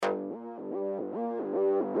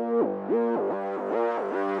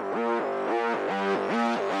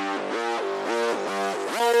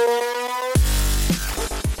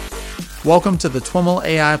Welcome to the TWIML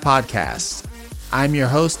AI Podcast. I'm your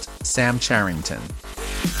host, Sam Charrington.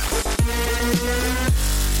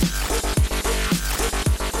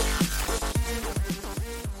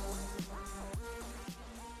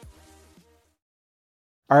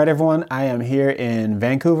 All right, everyone, I am here in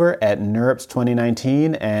Vancouver at NeurIPS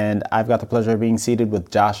 2019, and I've got the pleasure of being seated with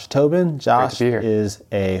Josh Tobin. Josh is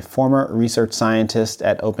a former research scientist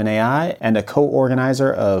at OpenAI and a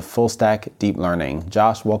co-organizer of Full Stack Deep Learning.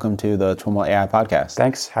 Josh, welcome to the TWIML AI Podcast.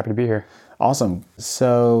 Thanks. Happy to be here. Awesome.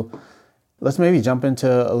 So let's maybe jump into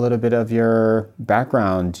a little bit of your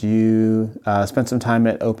background. You spent some time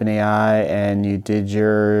at OpenAI and you did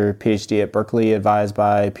your PhD at Berkeley, advised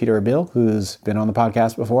by Peter Abbeel, who's been on the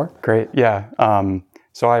podcast before. Great. Yeah.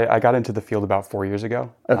 So I got into the field about 4 years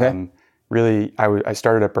ago. Okay. Really, I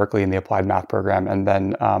started at Berkeley in the applied math program, and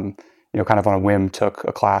then, kind of on a whim, took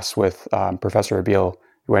a class with Professor Abbeel,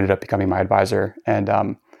 who ended up becoming my advisor. And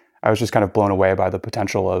I was just kind of blown away by the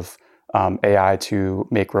potential of AI to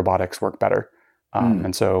make robotics work better.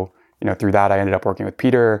 And so, through that, I ended up working with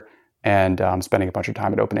Peter and spending a bunch of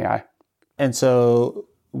time at OpenAI. And so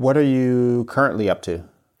what are you currently up to?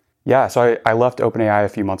 Yeah, so I left OpenAI a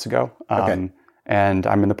few months ago. Okay. And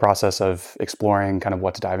I'm in the process of exploring kind of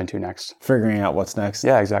what to dive into next. Figuring out what's next.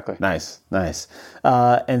 Yeah, exactly. Nice.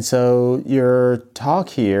 And so your talk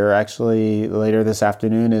here, actually later this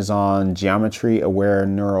afternoon, is on geometry-aware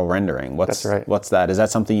neural rendering. That's right. What's that? Is that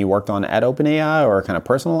something you worked on at OpenAI or kind of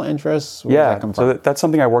personal interests? Where yeah, does that come from? So that's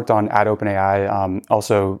something I worked on at OpenAI,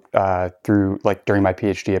 also through during my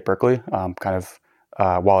PhD at Berkeley, while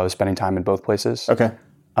I was spending time in both places. Okay.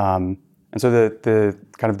 And so the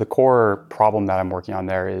kind of the core problem that I'm working on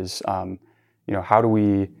there is, how do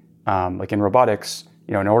we, in robotics,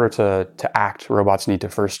 in order to act, robots need to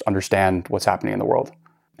first understand what's happening in the world.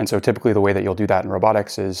 And so typically the way that you'll do that in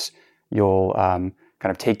robotics is you'll kind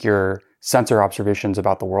of take your sensor observations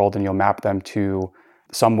about the world and you'll map them to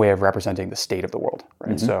some way of representing the state of the world,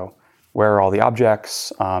 right? Mm-hmm. So where are all the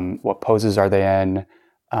objects? What poses are they in?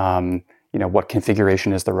 What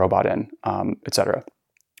configuration is the robot in, et cetera.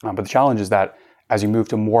 But the challenge is that as you move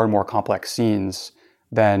to more and more complex scenes,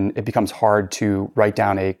 then it becomes hard to write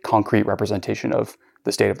down a concrete representation of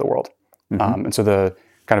the state of the world. Mm-hmm. And so the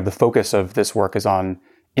focus of this work is on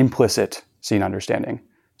implicit scene understanding.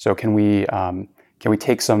 So can we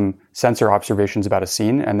take some sensor observations about a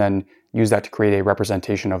scene and then use that to create a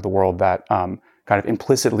representation of the world that kind of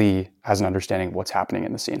implicitly has an understanding of what's happening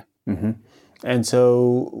in the scene? Mm-hmm. And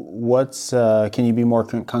so can you be more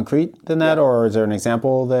concrete than that, or is there an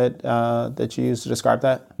example that you use to describe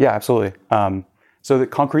that? Yeah, absolutely.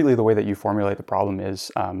 Concretely, the way that you formulate the problem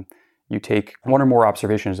is you take one or more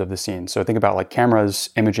observations of the scene. So think about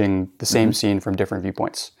cameras imaging the same scene from different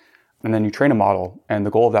viewpoints. And then you train a model, and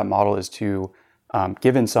the goal of that model is to,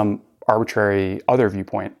 given some arbitrary other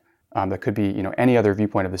viewpoint, that could be any other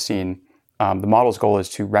viewpoint of the scene, the model's goal is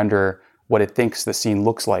to render what it thinks the scene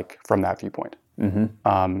looks like from that viewpoint.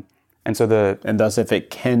 Mm-hmm. And thus, if it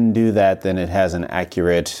can do that, then it has an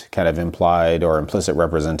accurate kind of implied or implicit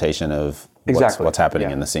representation of what's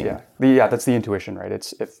happening in the scene. Yeah, that's the intuition, right?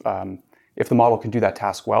 It's if the model can do that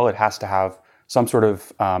task well, it has to have some sort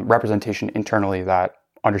of representation internally that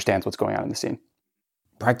understands what's going on in the scene.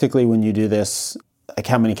 Practically, when you do this,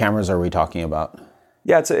 how many cameras are we talking about?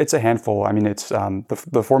 Yeah, it's a handful. I mean, it's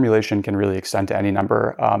the formulation can really extend to any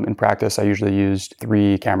number. In practice, I usually used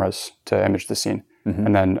 3 cameras to image the scene,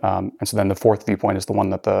 mm-hmm. and so then the fourth viewpoint is the one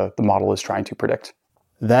that the model is trying to predict.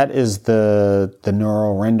 That is the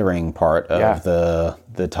neural rendering part of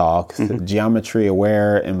the talk. Mm-hmm. Geometry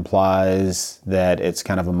aware implies that it's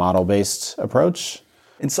kind of a model-based approach.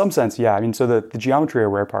 In some sense, yeah. I mean, so the geometry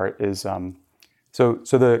aware part is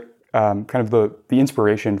the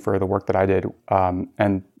inspiration for the work that I did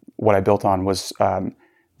and what I built on was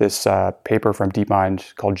this paper from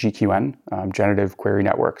DeepMind called GQN, Generative Query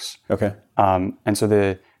Networks. Okay. And so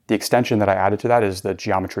the extension that I added to that is the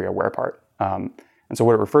geometry aware part. And so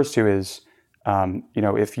what it refers to is,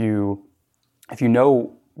 if you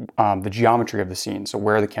know the geometry of the scene, so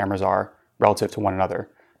where the cameras are relative to one another,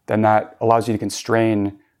 then that allows you to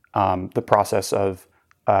constrain the process of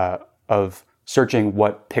searching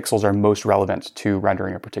what pixels are most relevant to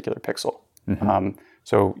rendering a particular pixel. Mm-hmm.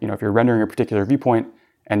 So if you're rendering a particular viewpoint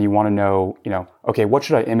and you want to know, okay, what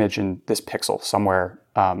should I image in this pixel somewhere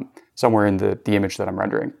in the image that I'm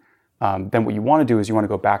rendering? Then what you want to do is you want to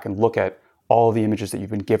go back and look at all of the images that you've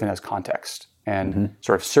been given as context and mm-hmm.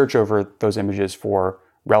 sort of search over those images for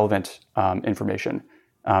relevant information.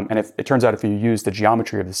 And if it turns out if you use the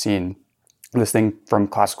geometry of the scene, this thing from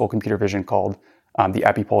classical computer vision called the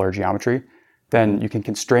epipolar geometry, then you can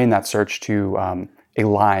constrain that search to a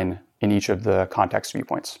line in each of the context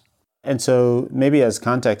viewpoints. And so maybe as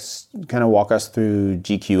context, kind of walk us through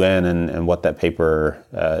GQN and what that paper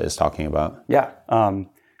is talking about. Yeah.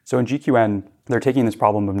 So in GQN, they're taking this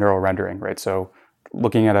problem of neural rendering, right? So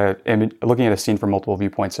looking at a scene from multiple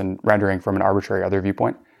viewpoints and rendering from an arbitrary other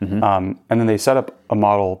viewpoint. And then they set up a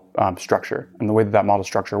model structure. And the way that model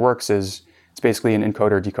structure works is it's basically an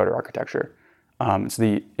encoder-decoder architecture. So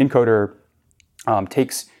the encoder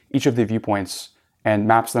takes each of the viewpoints and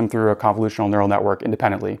maps them through a convolutional neural network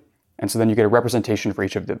independently. And so then you get a representation for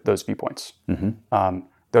each of those viewpoints.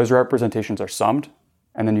 Those representations are summed,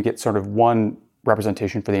 and then you get sort of one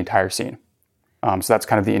representation for the entire scene. So that's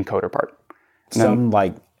kind of the encoder part. Summed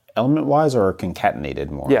like element-wise or concatenated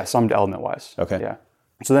more? Yeah, summed element-wise. Okay. Yeah.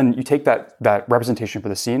 So then you take that representation for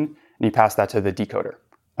the scene, and you pass that to the decoder.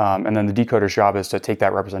 And then the decoder's job is to take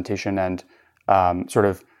that representation and sort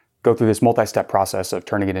of go through this multi-step process of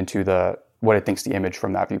turning it into what it thinks the image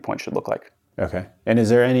from that viewpoint should look like. Okay. And is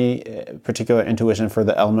there any particular intuition for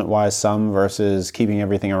the element-wise sum versus keeping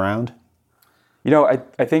everything around?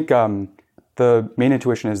 I think the main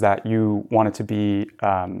intuition is that you want it to be,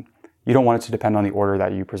 you don't want it to depend on the order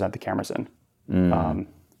that you present the cameras in.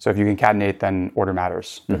 So if you concatenate, then order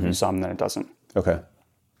matters. If you sum, then it doesn't. Okay.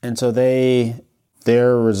 And so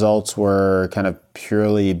their results were kind of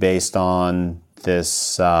purely based on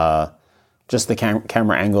this, just the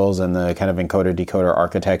camera angles and the kind of encoder-decoder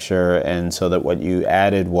architecture, and so that what you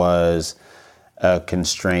added was a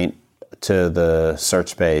constraint to the search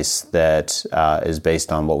space that is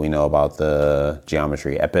based on what we know about the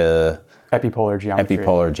geometry, epipolar geometry.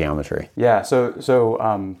 Epipolar geometry. Yeah.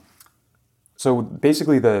 So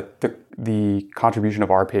basically, the contribution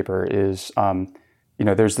of our paper is,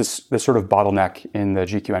 there's this sort of bottleneck in the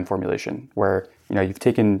GQN formulation where you've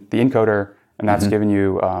taken the encoder and that's given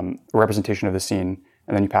you a representation of the scene,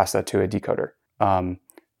 and then you pass that to a decoder.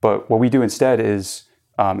 But what we do instead is,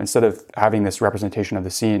 instead of having this representation of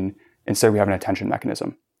the scene, instead we have an attention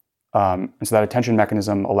mechanism. And so that attention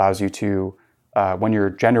mechanism allows you to, when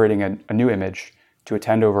you're generating a new image, to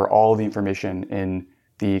attend over all the information in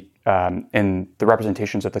the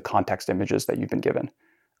representations of the context images that you've been given.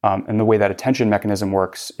 And the way that attention mechanism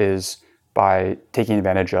works is by taking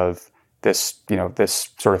advantage of this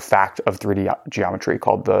sort of fact of 3D geometry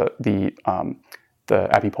called the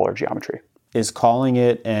epipolar geometry. Is calling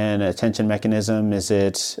it an attention mechanism, is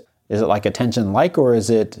it like attention-like, or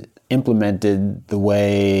is it implemented the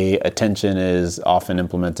way attention is often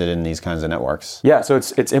implemented in these kinds of networks? Yeah, so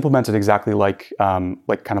it's implemented exactly like kind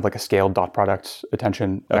of like a scaled dot product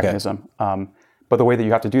attention mechanism. But the way that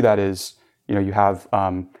you have to do that is, you have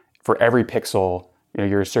for every pixel,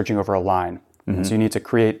 you're searching over a line. And so you need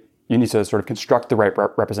to sort of construct the right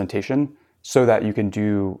representation so that you can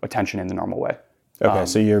do attention in the normal way. Okay,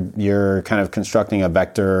 so you're kind of constructing a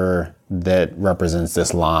vector that represents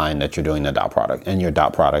this line that you're doing the dot product, and you're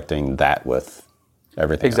dot producting that with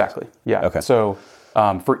everything. Exactly. else. Yeah. Okay. So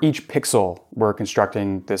for each pixel, we're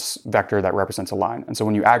constructing this vector that represents a line. And so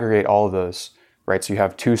when you aggregate all of those, right, so you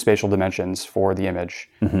have two spatial dimensions for the image,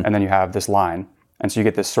 and then you have this line, and so you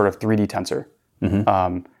get this sort of 3D tensor.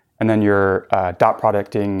 And then you're dot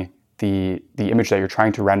producting the image that you're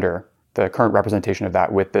trying to render, the current representation of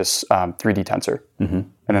that, with this 3D tensor.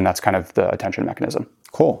 And then that's kind of the attention mechanism.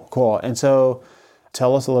 Cool. And so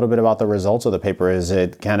tell us a little bit about the results of the paper. Is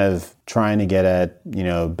it kind of trying to get at,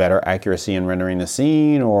 better accuracy in rendering the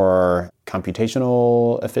scene, or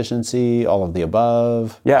computational efficiency, all of the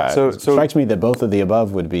above? Yeah. So it strikes me that both of the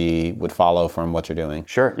above would follow from what you're doing.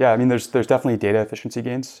 Sure. Yeah. I mean, there's definitely data efficiency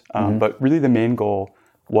gains, but really the main goal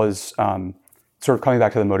was sort of coming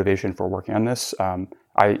back to the motivation for working on this.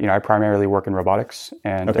 I primarily work in robotics,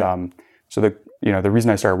 and so the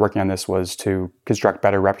reason I started working on this was to construct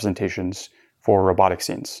better representations for robotic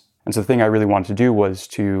scenes. And so the thing I really wanted to do was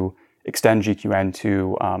to extend GQN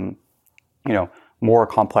to more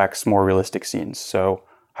complex, more realistic scenes. So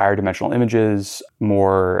higher dimensional images,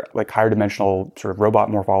 more like higher dimensional sort of robot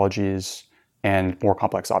morphologies, and more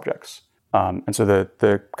complex objects. And so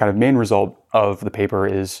the kind of main result of the paper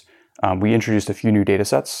is we introduced a few new data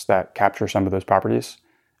sets that capture some of those properties.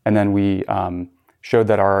 And then we showed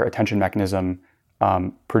that our attention mechanism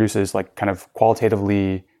produces like kind of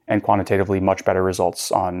qualitatively and quantitatively much better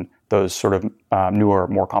results on those sort of newer,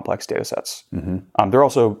 more complex data sets.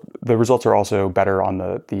 The results are also better on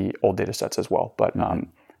the old data sets as well. But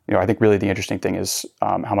I think really the interesting thing is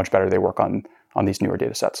how much better they work on these newer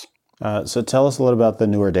data sets. So tell us a little about the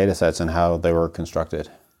newer data sets and how they were constructed.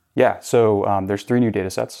 Yeah, so there's three new data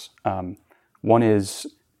sets. One is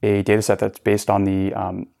a data set that's based on the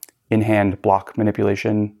in-hand block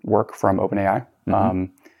manipulation work from OpenAI.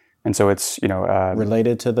 And so it's,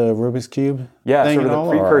 related to the Rubik's Cube? Yeah, sort of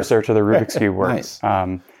the precursor to the Rubik's Cube work. Nice.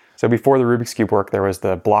 So before the Rubik's Cube work, there was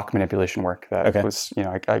the block manipulation work that was,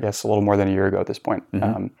 I guess a little more than a year ago at this point.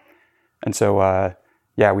 And so,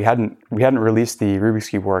 we hadn't released the Rubik's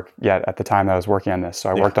Cube work yet at the time that I was working on this.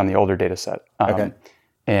 So I worked on the older data set.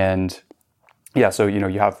 And so,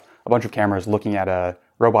 you have a bunch of cameras looking at a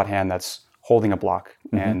robot hand that's holding a block.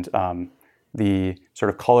 And the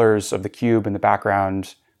sort of colors of the cube in the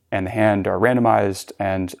background and the hand are randomized,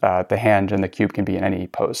 and the hand and the cube can be in any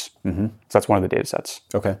pose. So that's one of the data sets.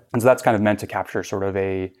 Okay. And so that's kind of meant to capture sort of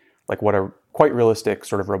what a quite realistic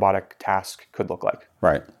sort of robotic task could look like.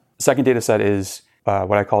 Right. The second data set is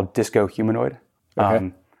what I call disco humanoid.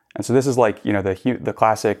 And so this is like, the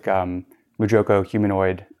classic Mujoko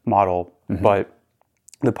humanoid model, but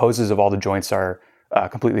the poses of all the joints are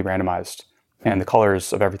completely randomized, and the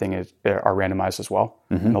colors of everything are randomized as well,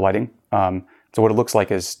 and the lighting. So what it looks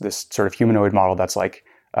like is this sort of humanoid model that's like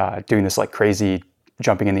doing this like crazy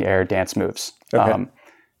jumping in the air dance moves. So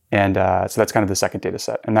that's kind of the second data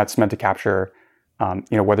set, and that's meant to capture,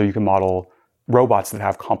 whether you can model robots that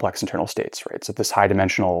have complex internal states, right? So this high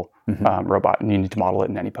dimensional robot, and you need to model it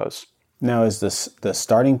in any pose. Now, is this the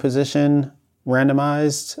starting position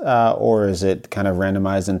randomized, or is it kind of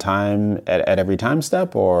randomized in time at every time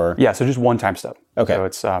step, or? Yeah, so just one time step. Okay. So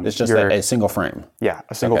it's just a single frame. Yeah,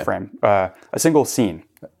 a single frame, a single scene,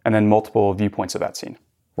 and then multiple viewpoints of that scene.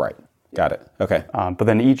 Right. Got it. Okay. But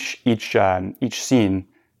then each scene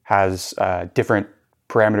has different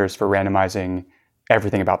parameters for randomizing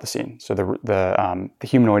everything about the scene. So the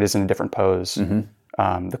humanoid is in a different pose.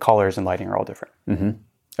 The colors and lighting are all different.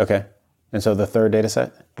 Okay. And so the third data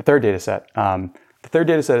set? The third data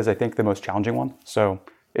set is, I think, the most challenging one. So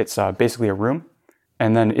it's basically a room.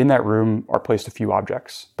 And then in that room are placed a few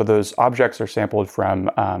objects. But those objects are sampled from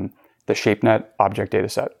the ShapeNet object data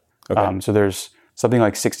set. Okay. So there's something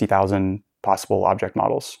like 60,000 possible object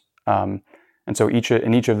models. And so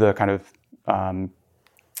in each of the kind of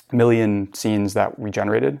million scenes that we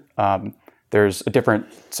generated, there's a different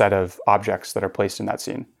set of objects that are placed in that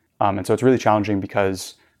scene. And so it's really challenging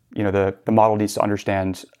because the model needs to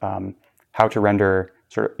understand how to render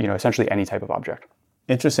sort of, essentially any type of object.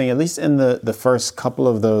 Interesting. At least in the first couple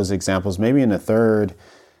of those examples, maybe in the third,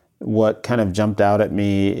 what kind of jumped out at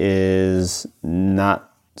me is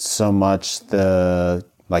not so much the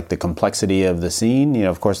complexity of the scene.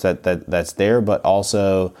 Of course that's there, but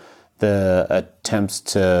also the attempts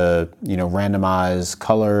to randomize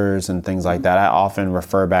colors and things like that. I often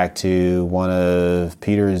refer back to one of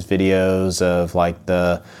Peter's videos of like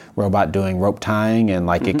the robot doing rope tying, and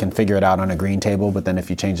like it can figure it out on a green table, but then if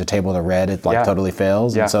you change the table to red, it totally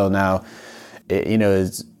fails. And so now,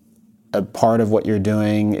 is a part of what you're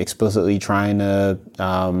doing explicitly trying to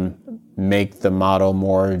make the model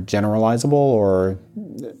more generalizable, or?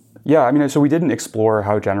 Yeah, I mean, so we didn't explore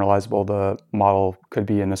how generalizable the model could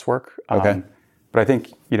be in this work. Okay. But I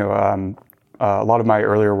think, a lot of my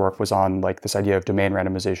earlier work was on like this idea of domain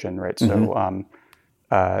randomization, right? So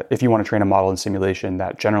if you want to train a model in simulation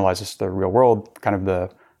that generalizes to the real world, kind of the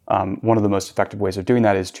one of the most effective ways of doing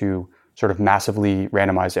that is to sort of massively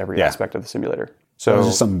randomize every aspect of the simulator. So there's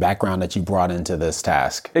just some background that you brought into this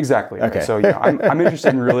task. Exactly. Okay. Right? So I'm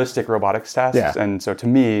interested in realistic robotics tasks, and so to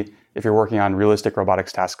me, if you're working on realistic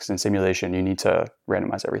robotics tasks in simulation, you need to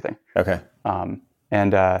randomize everything. Okay.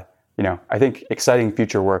 I think exciting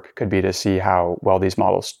future work could be to see how well these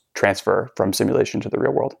models transfer from simulation to the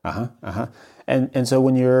real world. And so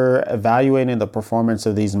when you're evaluating the performance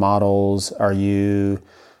of these models,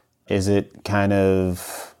 is it kind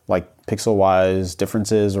of like pixel-wise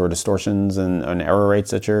differences or distortions and error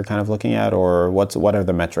rates that you're kind of looking at, or what are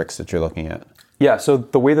the metrics that you're looking at? Yeah, so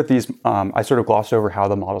the way that these, I sort of glossed over how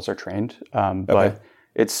the models are trained, but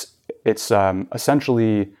it's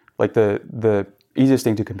essentially like the easiest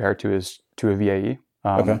thing to compare it to is to a VAE.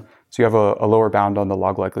 So you have a lower bound on the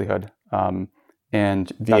log likelihood, and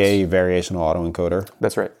VAE, variational autoencoder.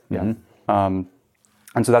 That's right. Yeah,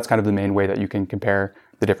 and so that's kind of the main way that you can compare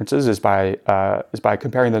the differences is by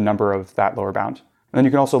comparing the number of that lower bound. And then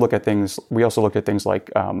you can also look at things. We also looked at things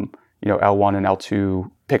like L1 and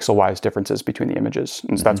L2 pixel-wise differences between the images.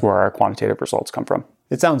 And so that's where our quantitative results come from.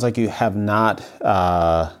 It sounds like you have not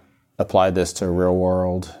applied this to real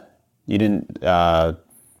world. You didn't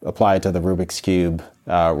apply it to the Rubik's Cube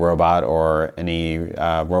robot or any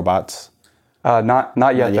robots? Not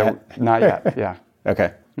yet. Not yet, yeah.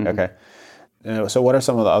 Okay, okay. So what are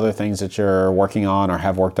some of the other things that you're working on or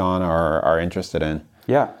have worked on or are interested in?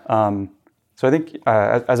 Yeah. So I think,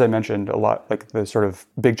 as I mentioned, a lot, like the sort of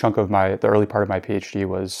big chunk of the early part of my PhD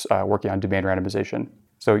was working on domain randomization.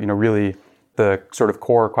 So, really the sort of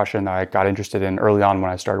core question that I got interested in early on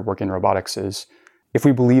when I started working in robotics is, if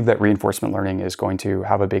we believe that reinforcement learning is going to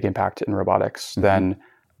have a big impact in robotics, then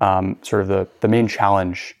sort of the main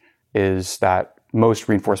challenge is that most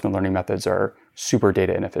reinforcement learning methods are super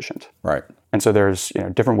data inefficient. Right. And so there's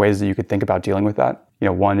different ways that you could think about dealing with that.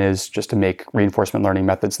 One is just to make reinforcement learning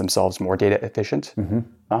methods themselves more data efficient.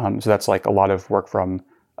 So that's like a lot of work from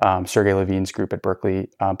Sergey Levine's group at Berkeley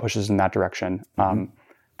pushes in that direction.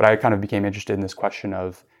 But I kind of became interested in this question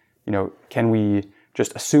of, can we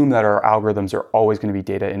just assume that our algorithms are always going to be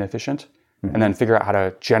data inefficient and then figure out how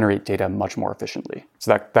to generate data much more efficiently?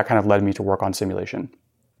 So that kind of led me to work on simulation.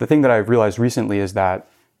 The thing that I've realized recently is that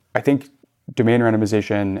I think domain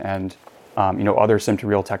randomization and other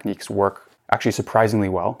sim-to-real techniques work actually surprisingly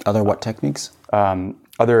well. Other what techniques?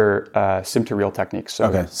 Other sim-to-real techniques.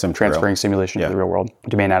 So transferring simulation to the real world,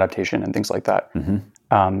 domain adaptation, and things like that.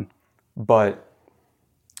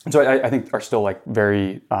 So I think are still like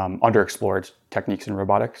very underexplored techniques in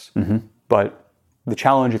robotics. But the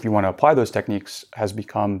challenge, if you want to apply those techniques, has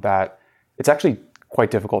become that it's actually quite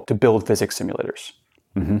difficult to build physics simulators.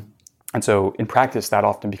 And so in practice, that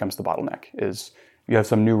often becomes the bottleneck. Is you have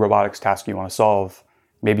some new robotics task you want to solve.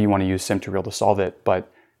 Maybe you want to use sim-to-real to solve it,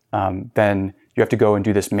 but then you have to go and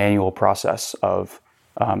do this manual process of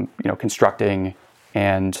constructing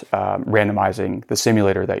and randomizing the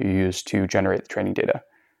simulator that you use to generate the training data.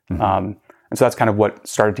 And so that's kind of what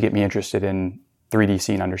started to get me interested in 3D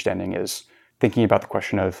scene understanding, is thinking about the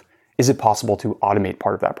question of, is it possible to automate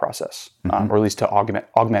part of that process, or at least to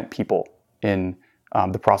augment people in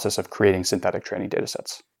the process of creating synthetic training data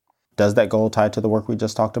sets? Does that goal tie to the work we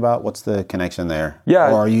just talked about? What's the connection there? Yeah.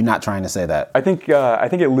 Or are you not trying to say that? I think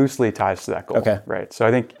it loosely ties to that goal. Okay. Right. So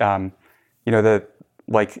I think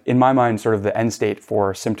in my mind, sort of the end state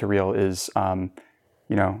for sim-to-real is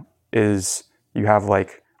you have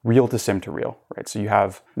like real to sim-to-real, right? So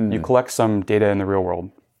you collect some data in the real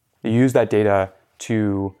world. You use that data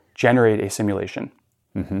to generate a simulation.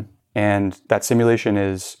 And that simulation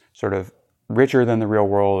is sort of richer than the real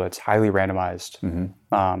world. It's highly randomized.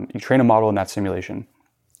 You train a model in that simulation,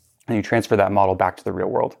 and you transfer that model back to the real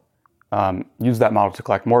world. Use that model to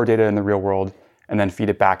collect more data in the real world, and then feed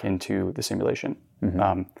it back into the simulation.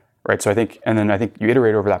 Right. So I think you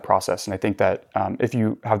iterate over that process, and I think that if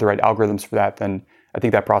you have the right algorithms for that, then I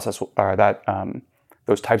think that process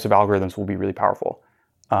those types of algorithms will be really powerful.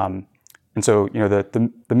 And so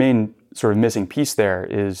the main sort of missing piece there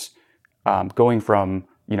is going from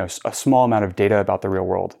a small amount of data about the real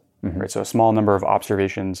world, right? So a small number of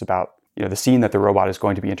observations about the scene that the robot is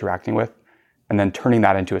going to be interacting with, and then turning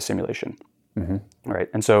that into a simulation, right?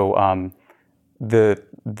 And so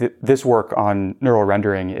this work on neural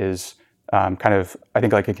rendering is kind of, I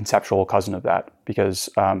think, like a conceptual cousin of that, because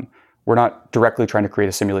we're not directly trying to create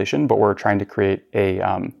a simulation, but we're trying to create a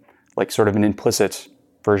sort of an implicit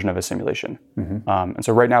version of a simulation. And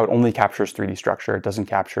so right now it only captures 3D structure. It doesn't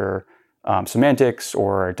capture semantics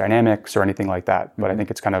or dynamics or anything like that. But I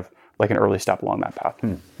think it's kind of like an early step along that path.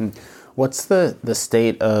 What's the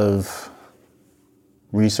state of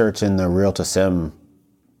research in the real to sim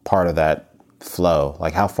part of that flow?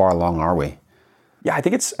 Like, how far along are we? Yeah, I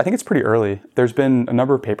think it's pretty early. There's been a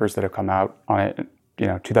number of papers that have come out on it,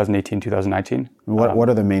 2018, 2019. What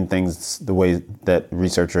are the main things, the way that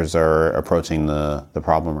researchers are approaching the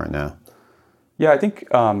problem right now? Yeah, I think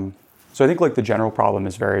like the general problem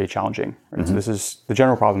is very challenging. Right? So the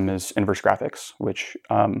general problem is inverse graphics, which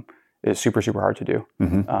is super, super hard to do.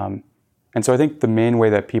 And so I think the main way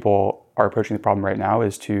that people are approaching the problem right now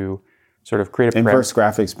is to sort of create inverse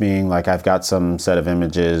graphics, being like, I've got some set of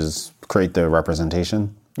images, create the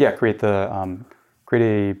representation. Yeah, create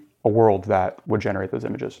a world that would generate those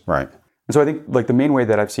images. Right. And so I think like the main way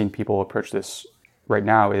that I've seen people approach this right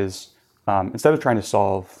now is instead of trying to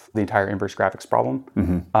solve the entire inverse graphics problem,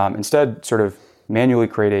 instead sort of manually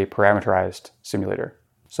create a parameterized simulator.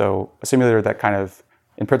 So a simulator that kind of,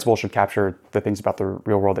 in principle, should capture the things about the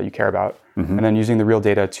real world that you care about, and then using the real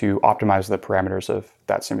data to optimize the parameters of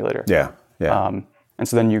that simulator. Yeah. And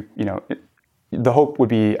so then the hope would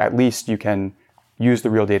be at least you can use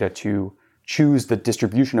the real data to choose the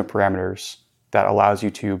distribution of parameters that allows you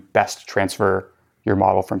to best transfer your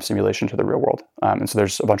model from simulation to the real world. And so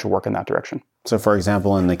there's a bunch of work in that direction. So for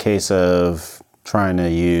example, in the case of trying to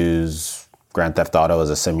use Grand Theft Auto as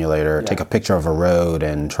a simulator, take a picture of a road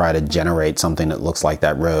and try to generate something that looks like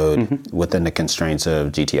that road within the constraints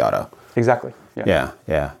of GT Auto. Exactly.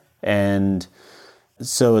 Yeah. And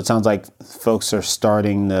so it sounds like folks are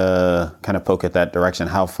starting to kind of poke at that direction.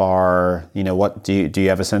 How far, what do you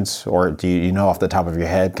have a sense, or do you know off the top of your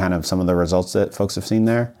head kind of some of the results that folks have seen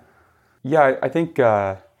there? Yeah, I think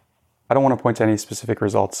I don't want to point to any specific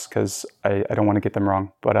results because I don't want to get them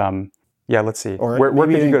wrong. But yeah, let's see. Or where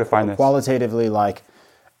could you go to find this? Qualitatively, like,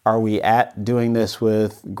 are we at doing this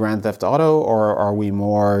with Grand Theft Auto, or are we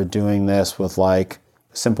more doing this with like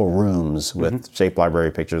simple rooms with shape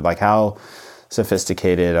library pictures? Like, how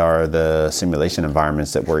sophisticated are the simulation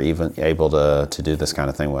environments that we're even able to do this kind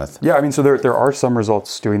of thing with? Yeah, I mean, so there are some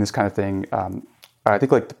results doing this kind of thing. I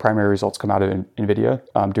think like the primary results come out of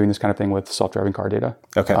NVIDIA doing this kind of thing with self-driving car data.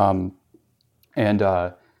 Okay. And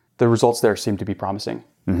the results there seem to be promising.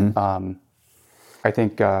 I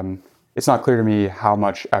think it's not clear to me how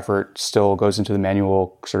much effort still goes into the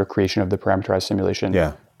manual sort of creation of the parameterized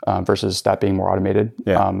simulation versus that being more automated.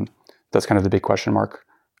 Yeah. That's kind of the big question mark.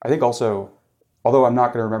 I think also, although I'm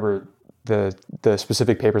not going to remember the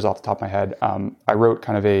specific papers off the top of my head, I wrote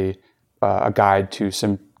kind of a guide to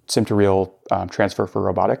sim to real transfer for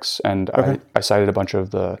robotics, and I cited a bunch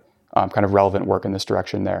of the kind of relevant work in this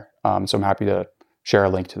direction there. So I'm happy to share a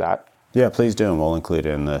link to that. Yeah, please do, and we'll include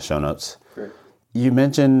it in the show notes. Great. You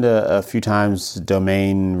mentioned a few times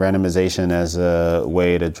domain randomization as a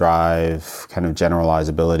way to drive kind of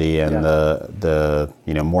generalizability and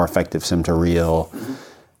the more effective sim to real.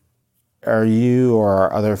 Are you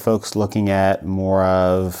or other folks looking at more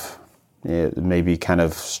of, maybe kind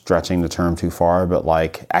of stretching the term too far, but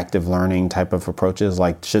like active learning type of approaches?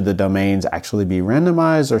 Like, should the domains actually be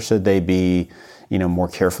randomized, or should they be, more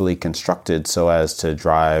carefully constructed so as to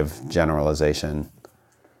drive generalization?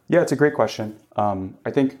 Yeah, it's a great question.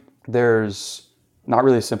 I think there's not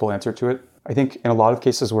really a simple answer to it. I think in a lot of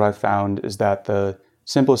cases, what I've found is that the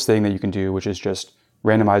simplest thing that you can do, which is just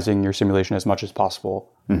randomizing your simulation as much as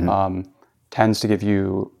possible, tends to give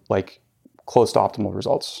you like close to optimal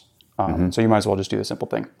results. So you might as well just do the simple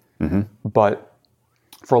thing. But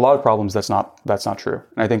for a lot of problems, that's not true.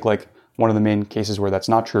 And I think like one of the main cases where that's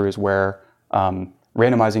not true is where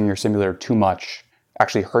randomizing your simulator too much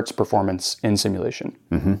actually hurts performance in simulation.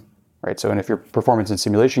 Right. So, and if your performance in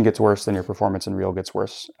simulation gets worse, then your performance in real gets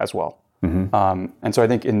worse as well. And so I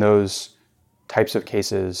think in those types of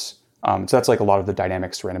cases, so that's like a lot of the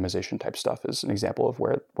dynamics randomization type stuff is an example of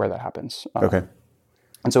where that happens. Okay.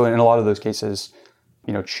 And so in a lot of those cases,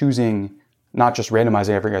 choosing not just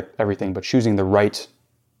randomizing everything, but choosing the right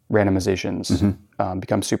randomizations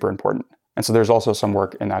becomes super important. And so there's also some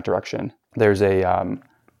work in that direction. There's a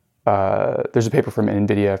paper from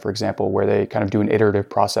NVIDIA, for example, where they kind of do an iterative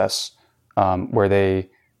process where they,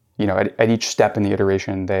 at each step in the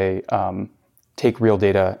iteration, they take real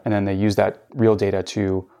data and then they use that real data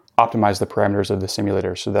to optimize the parameters of the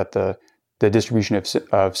simulator so that the distribution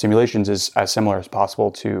of simulations is as similar as possible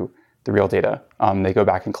to the real data. They go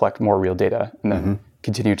back and collect more real data and then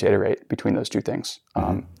continue to iterate between those two things.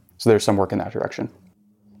 So there's some work in that direction.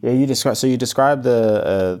 Yeah, you described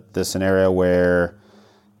the scenario where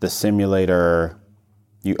the simulator,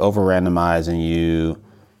 you over-randomize and you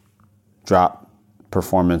drop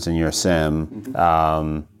performance in your sim.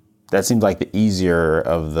 That seems like the easier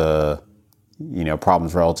of the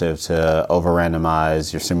problems relative to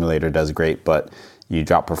over-randomize. Your simulator does great, but you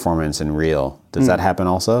drop performance in real. Does that happen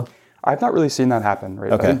also? I've not really seen that happen,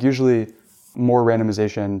 right? Okay. I think usually more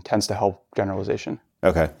randomization tends to help generalization.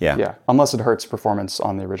 Okay, yeah. Yeah, unless it hurts performance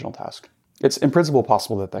on the original task. It's in principle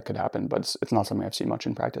possible that could happen, but it's not something I've seen much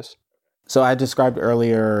in practice. So I described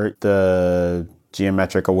earlier the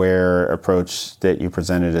geometric aware approach that you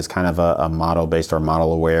presented as kind of a model-based or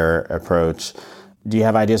model-aware approach. Do you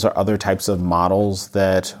have ideas or other types of models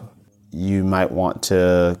that you might want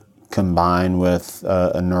to combine with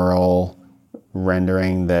a neural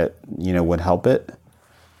rendering that would help it?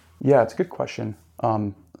 Yeah, it's a good question.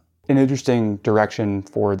 An interesting direction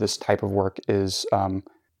for this type of work is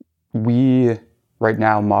we right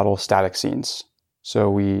now model static scenes. So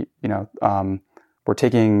we're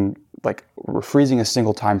freezing a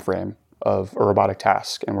single time frame of a robotic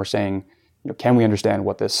task, and we're saying, can we understand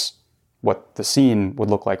what the scene would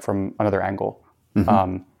look like from another angle?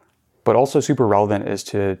 But also super relevant is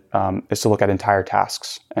to look at entire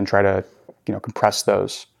tasks and try to compress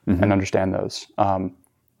those and understand those.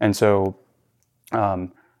 And so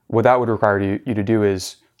what that would require you to do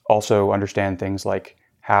is also understand things like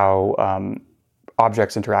how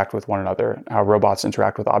objects interact with one another, how robots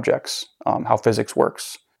interact with objects, how physics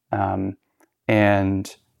works.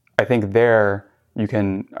 And I think there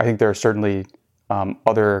are certainly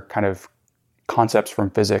other kind of concepts from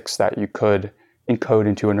physics that you could encode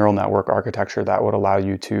into a neural network architecture that would allow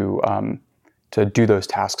you to do those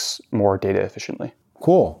tasks more data efficiently.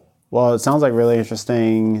 Cool. Well, it sounds like really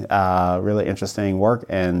interesting work,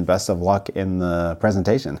 and best of luck in the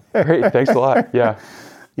presentation. Great. Thanks a lot. Yeah.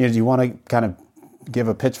 Do you want to kind of give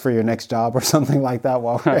a pitch for your next job or something like that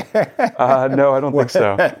while we're here? No, I don't think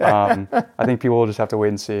so. I think people will just have to wait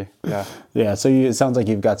and see. Yeah. Yeah. So it sounds like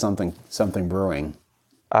you've got something brewing.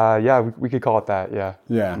 Yeah, we could call it that. Yeah.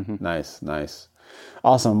 Yeah. Mm-hmm. Nice.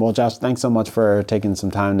 Awesome. Well, Josh, thanks so much for taking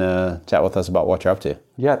some time to chat with us about what you're up to.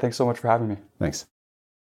 Yeah. Thanks so much for having me. Thanks.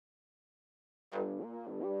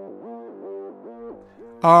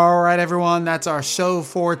 All right, everyone. That's our show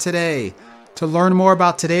for today. To learn more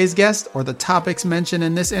about today's guest or the topics mentioned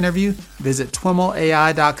in this interview, visit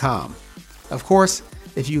twimlai.com. Of course,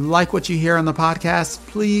 if you like what you hear on the podcast,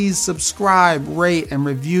 please subscribe, rate, and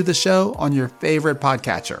review the show on your favorite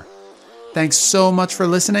podcatcher. Thanks so much for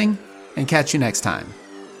listening, and catch you next time.